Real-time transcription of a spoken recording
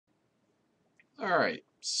Alright,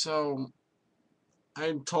 so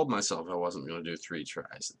I told myself I wasn't going to do 3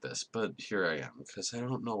 tries at this, but here I am, because I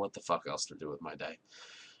don't know what the fuck else to do with my day.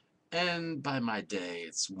 And by my day,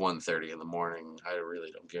 it's 1:30 in the morning. I really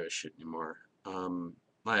don't give a shit anymore.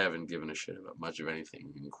 I haven't given a shit about much of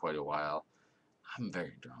anything in quite a while. I'm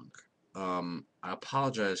very drunk. I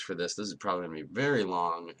apologize for this. This is probably going to be very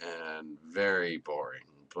long and very boring,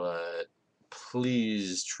 but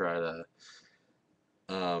please try to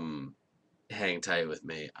um, hang tight with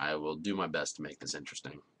me. I will do my best to make this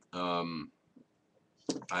interesting. Um,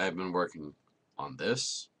 I have been working on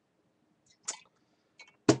this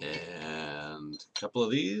and a couple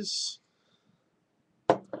of these,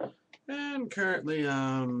 and currently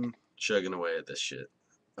I'm chugging away at this shit.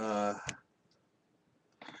 Uh,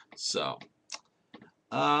 so,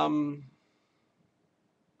 um,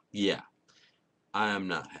 yeah, I am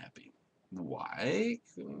not happy. Why?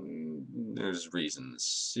 There's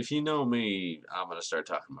reasons. If you know me, I'm gonna start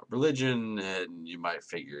talking about religion, and you might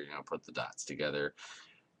figure, put the dots together.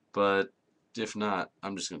 But if not,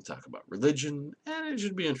 I'm just going to talk about religion, and it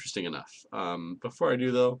should be interesting enough. Before I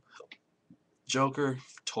do, though, Joker,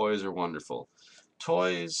 toys are wonderful.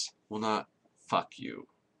 Toys will not fuck you.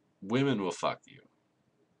 Women will fuck you.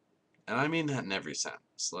 And I mean that in every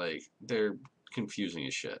sense. Like, they're confusing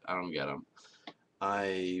as shit. I don't get them.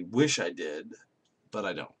 I wish I did, but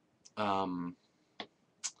I don't. Um,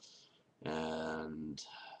 and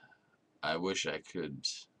I wish I could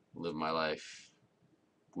live my life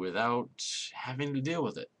without having to deal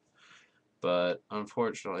with it. But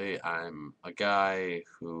unfortunately, I'm a guy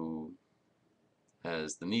who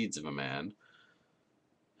has the needs of a man,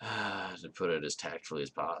 to put it as tactfully as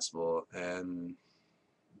possible. And,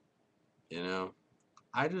 you know,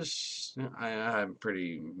 I'm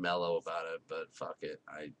pretty mellow about it, but fuck it.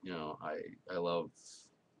 I love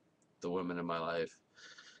the women in my life,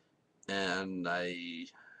 and I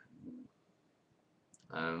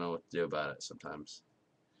don't know what to do about it sometimes.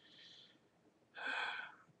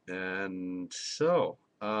 And so,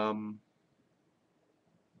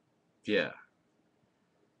 yeah,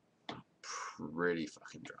 pretty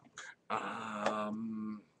fucking drunk.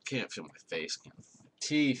 Can't feel my face, can't feel my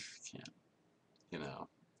teeth, can't, you know,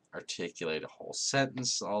 articulate a whole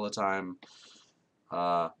sentence all the time.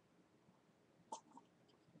 Uh,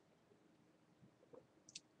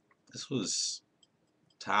 this was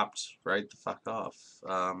topped right the fuck off.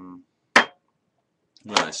 When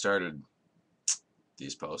I started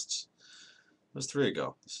these posts, it was 3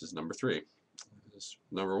 ago. This is number 3. This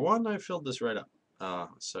number 1, I filled this right up.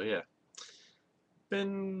 So yeah,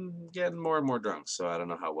 been getting more and more drunk, so I don't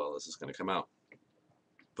know how well this is going to come out.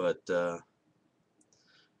 But on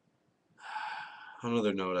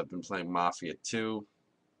another note, I've been playing Mafia 2.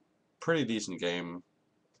 Pretty decent game.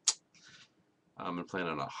 I've been playing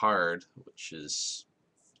on a hard, which is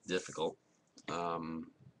difficult,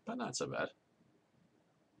 but not so bad.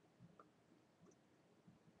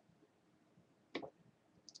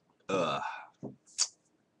 Ugh,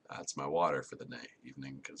 that's my water for the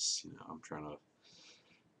evening, because I'm trying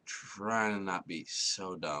to not be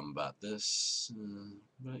so dumb about this,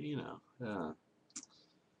 but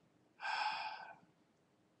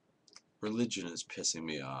religion is pissing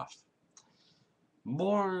me off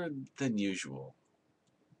more than usual.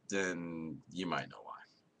 Then you might know why.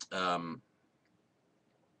 I'm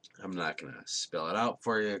not gonna spell it out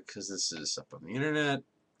for you because this is up on the internet,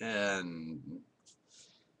 and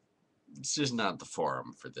it's just not the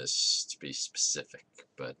forum for this to be specific.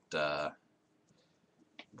 But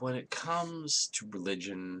when it comes to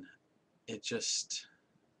religion, it just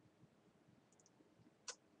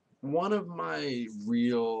one of my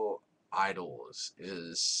real idols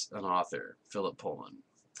is an author, Philip Pullman.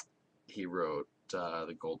 He wrote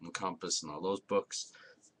The Golden Compass and all those books,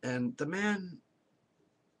 and the man,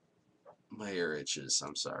 my ear itches.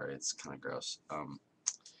 I'm sorry, it's kind of gross.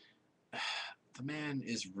 The man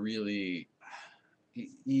is really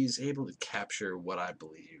he's able to capture what I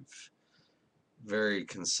believe very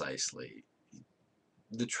concisely.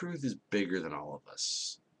 The truth is bigger than all of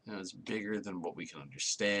us. It's bigger than what we can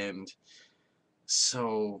understand.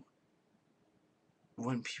 So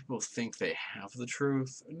when people think they have the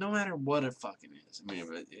truth, no matter what it fucking is, I mean,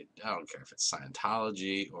 I don't care if it's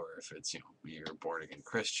Scientology or if it's, you're a born again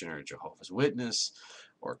Christian or a Jehovah's Witness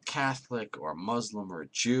or Catholic or Muslim or a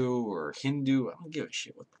Jew or Hindu, I don't give a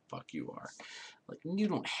shit what the fuck you are. Like, you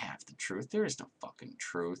don't have the truth. There is no fucking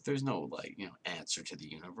truth. There's no, like, answer to the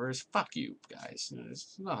universe. Fuck you, guys.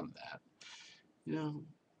 There's none of that. You know,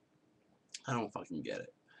 I don't fucking get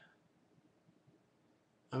it.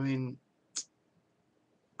 I mean,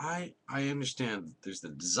 I understand there's the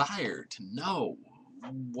desire to know,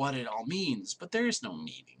 what it all means, but there is no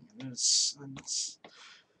meaning.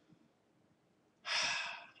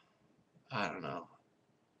 I don't know.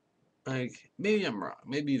 Like, maybe I'm wrong.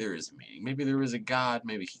 Maybe there is a meaning. Maybe there is a God.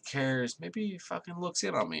 Maybe he cares. Maybe he fucking looks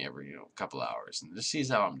in on me every, couple hours and just sees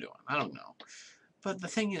how I'm doing. I don't know. But the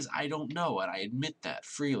thing is, I don't know, and I admit that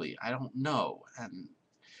freely. I don't know. And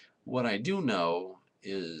what I do know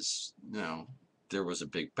is, there was a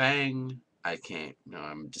big bang. I can't,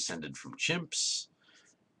 I'm descended from chimps.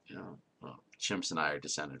 Well, chimps and I are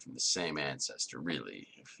descended from the same ancestor, really,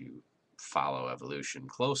 if you follow evolution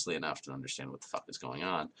closely enough to understand what the fuck is going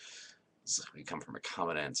on. So we come from a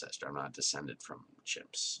common ancestor. I'm not descended from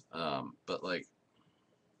chimps. But like,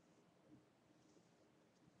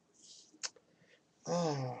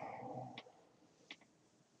 oh,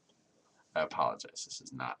 I apologize. This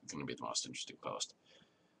is not going to be the most interesting post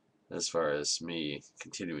as far as me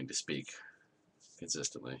continuing to speak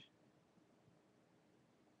consistently.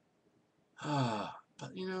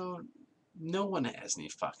 But no one has any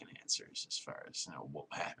fucking answers as far as what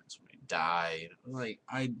happens when we die. Like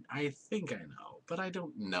I think I know, but I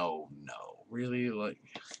don't know. No, really, like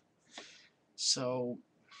so.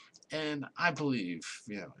 And I believe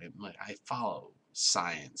like I follow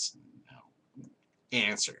science and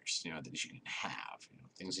answers that you can have,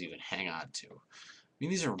 things that you can hang on to. I mean,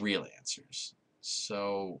 these are real answers.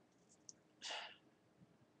 So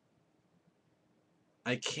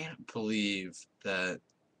I can't believe that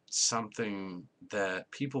something that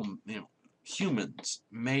people, humans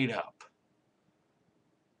made up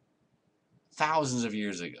thousands of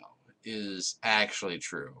years ago is actually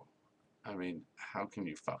true. I mean, how can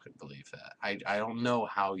you fucking believe that? I don't know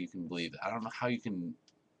how you can believe that. I don't know how you can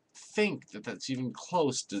think that that's even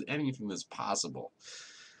close to anything that's possible.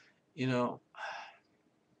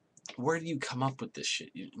 Where do you come up with this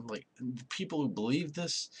shit? Like, the people who believe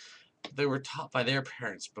this, they were taught by their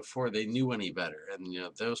parents before they knew any better, and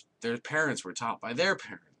their parents were taught by their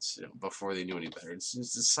parents before they knew any better. It's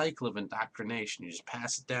a cycle of indoctrination. You just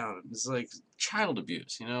pass it down. It's like child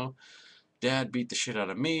abuse. Dad beat the shit out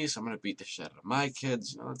of me, so I'm gonna beat the shit out of my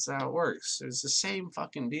kids. That's how it works. It's the same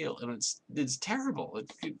fucking deal, and it's terrible.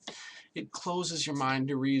 It closes your mind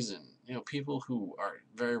to reason. People who are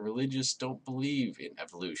very religious don't believe in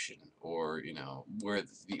evolution or where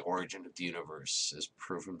the origin of the universe is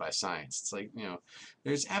proven by science. It's like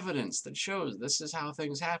there's evidence that shows this is how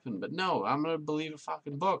things happen, but no, I'm gonna believe a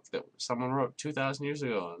fucking book that someone wrote 2,000 years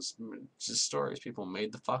ago. It's just stories people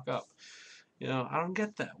made the fuck up. I don't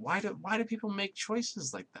get that. Why do people make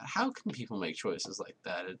choices like that? How can people make choices like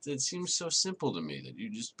that? It seems so simple to me that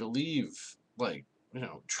you just believe like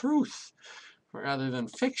truth rather than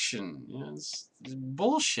fiction. It's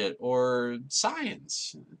bullshit or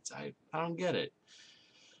science. I don't get it.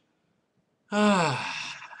 I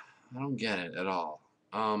don't get it at all.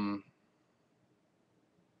 I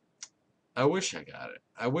wish I got it.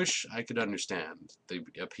 I wish I could understand the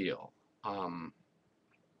appeal.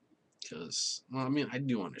 Because, well, I mean, I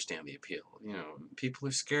do understand the appeal. People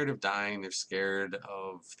are scared of dying, they're scared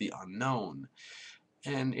of the unknown.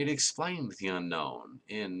 And it explained the unknown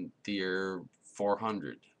in the year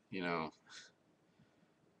 400.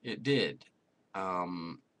 It did.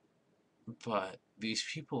 Um, but these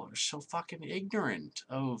people are so fucking ignorant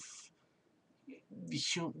of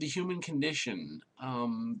the human condition.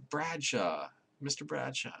 Bradshaw, Mr.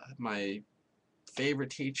 Bradshaw, my favorite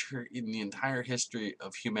teacher in the entire history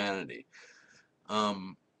of humanity.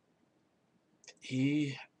 Um,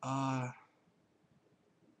 he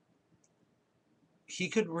he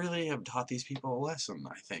could really have taught these people a lesson,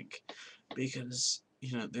 I think, because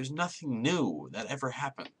there's nothing new that ever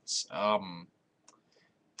happens.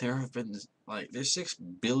 There have been there's 6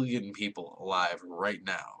 billion people alive right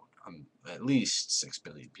now, at least 6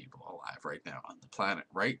 billion people alive right now on the planet,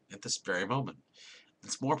 right at this very moment.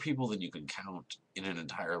 It's more people than you can count in an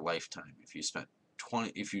entire lifetime if you spent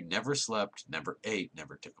 20, if you never slept, never ate,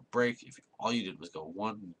 never took a break, if all you did was go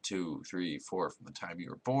 1, 2, 3, 4 from the time you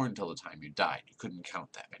were born till the time you died, you couldn't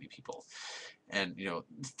count that many people. And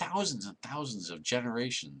thousands and thousands of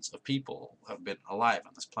generations of people have been alive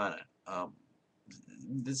on this planet.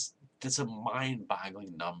 This That's a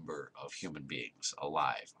mind-boggling number of human beings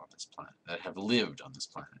alive on this planet that have lived on this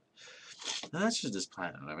planet. And that's just this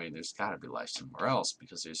planet. I mean, there's got to be life somewhere else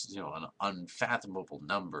because there's an unfathomable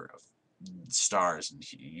number of stars and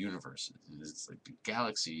universes. It's like the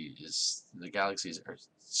galaxies are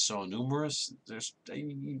so numerous. There's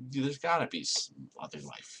got to be some other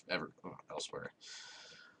life elsewhere.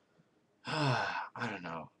 I don't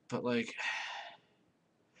know, but like,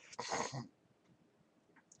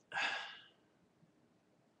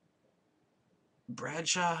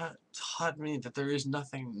 Bradshaw taught me that there is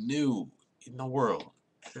nothing new in the world.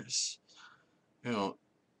 There's, you know,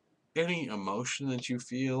 any emotion that you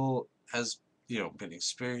feel has, been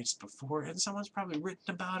experienced before, and someone's probably written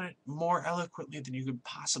about it more eloquently than you could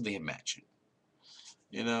possibly imagine.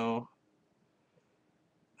 You know?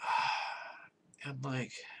 And,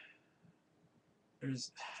 like,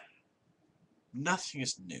 there's nothing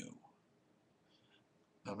is new.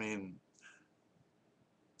 I mean,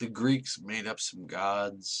 the Greeks made up some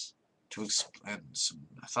gods to explain some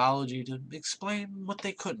mythology to explain what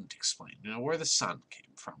they couldn't explain. Where the sun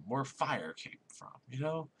came from, where fire came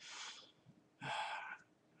from.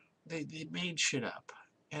 They made shit up,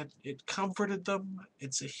 and it comforted them.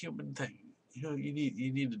 It's a human thing. You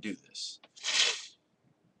need to do this,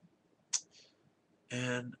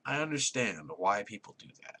 and I understand why people do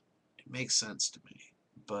that. It makes sense to me,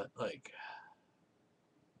 but like,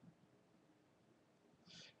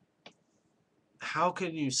 how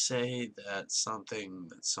can you say that something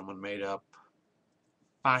that someone made up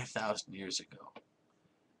 5,000 years ago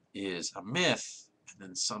is a myth, and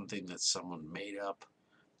then something that someone made up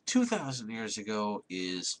 2,000 years ago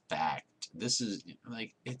is fact? This is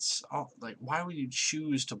like, it's all like, why would you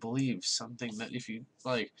choose to believe something that, if you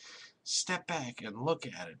like step back and look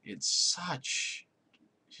at it, it's such,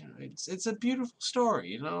 it's a beautiful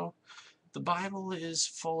story. The Bible is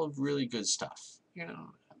full of really good stuff.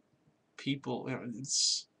 People,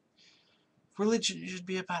 it's religion should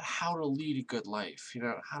be about how to lead a good life,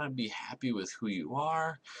 how to be happy with who you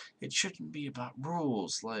are. It shouldn't be about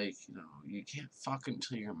rules like, you can't fuck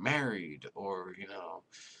until you're married, or,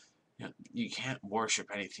 you can't worship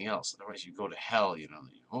anything else, otherwise you go to hell,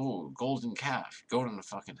 oh, golden calf, go to the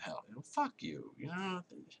fucking hell. Fuck you,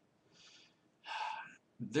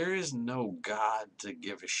 there is no God to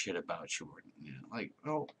give a shit about you. Like,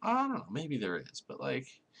 oh, I don't know, maybe there is, but like,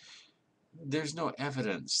 there's no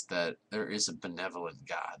evidence that there is a benevolent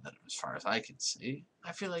God, that as far as I can see.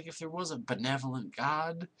 I feel like if there was a benevolent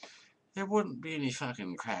God, there wouldn't be any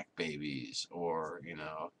fucking crack babies or,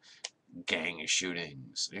 gang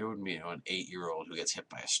shootings. There wouldn't be, an 8-year-old who gets hit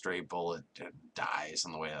by a stray bullet and dies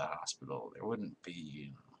on the way to the hospital. There wouldn't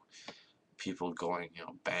be, people going,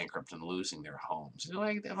 bankrupt and losing their homes.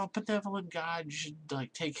 Like, if a benevolent God, you should,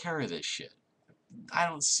 like, take care of this shit. I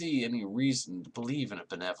don't see any reason to believe in a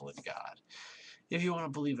benevolent God. If you want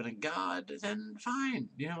to believe in a God, then fine.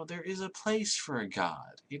 There is a place for a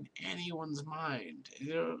God in anyone's mind.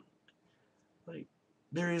 Like,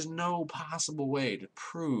 there is no possible way to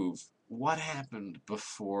prove what happened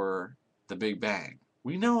before the Big Bang.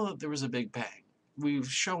 We know that there was a Big Bang. We've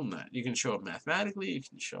shown that. You can show it mathematically. You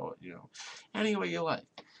can show it, any way you like.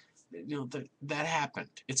 That happened.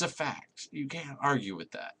 It's a fact. You can't argue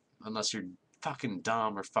with that unless you're fucking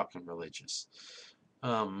dumb or fucking religious.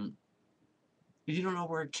 You don't know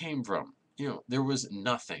where it came from. There was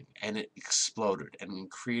nothing, and it exploded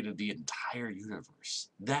and created the entire universe.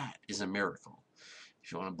 That is a miracle.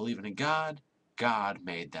 If you want to believe in a God, God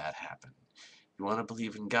made that happen. You want to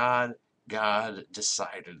believe in God, God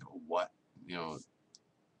decided what,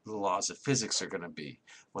 the laws of physics are going to be,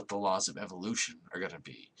 what the laws of evolution are going to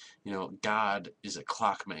be. God is a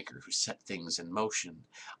clockmaker who set things in motion.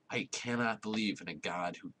 I cannot believe in a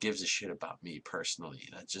God who gives a shit about me personally.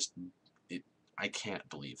 I can't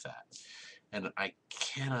believe that. And I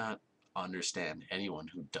cannot understand anyone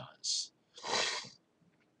who does.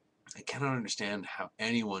 I cannot understand how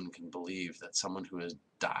anyone can believe that someone who has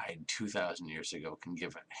died 2,000 years ago can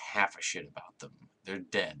give half a shit about them. They're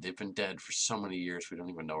dead. They've been dead for so many years we don't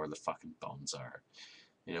even know where the fucking bones are.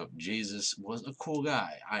 Jesus was a cool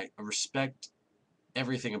guy. I respect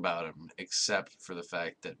everything about him except for the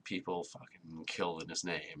fact that people fucking killed in his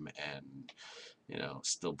name and,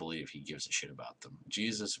 still believe he gives a shit about them.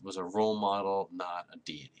 Jesus was a role model, not a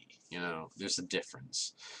deity. There's a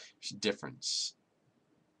difference. There's a difference.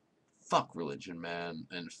 Fuck religion, man,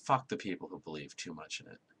 and fuck the people who believe too much in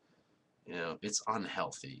it. It's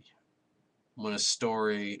unhealthy. When a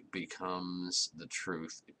story becomes the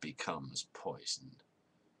truth, it becomes poison.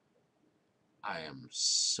 I am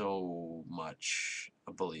so much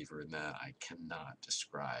a believer in that. I cannot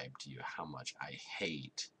describe to you how much I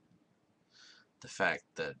hate the fact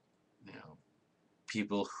that,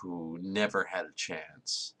 people who never had a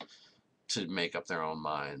chance to make up their own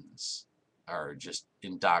minds are just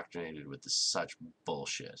indoctrinated with such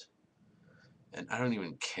bullshit. And I don't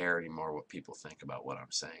even care anymore what people think about what I'm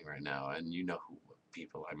saying right now. And you know who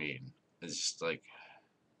people I mean. It's just like,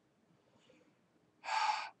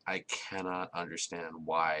 I cannot understand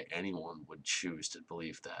why anyone would choose to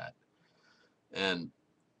believe that. And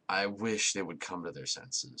I wish they would come to their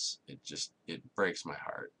senses. It breaks my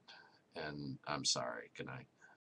heart. and I'm sorry. Good night.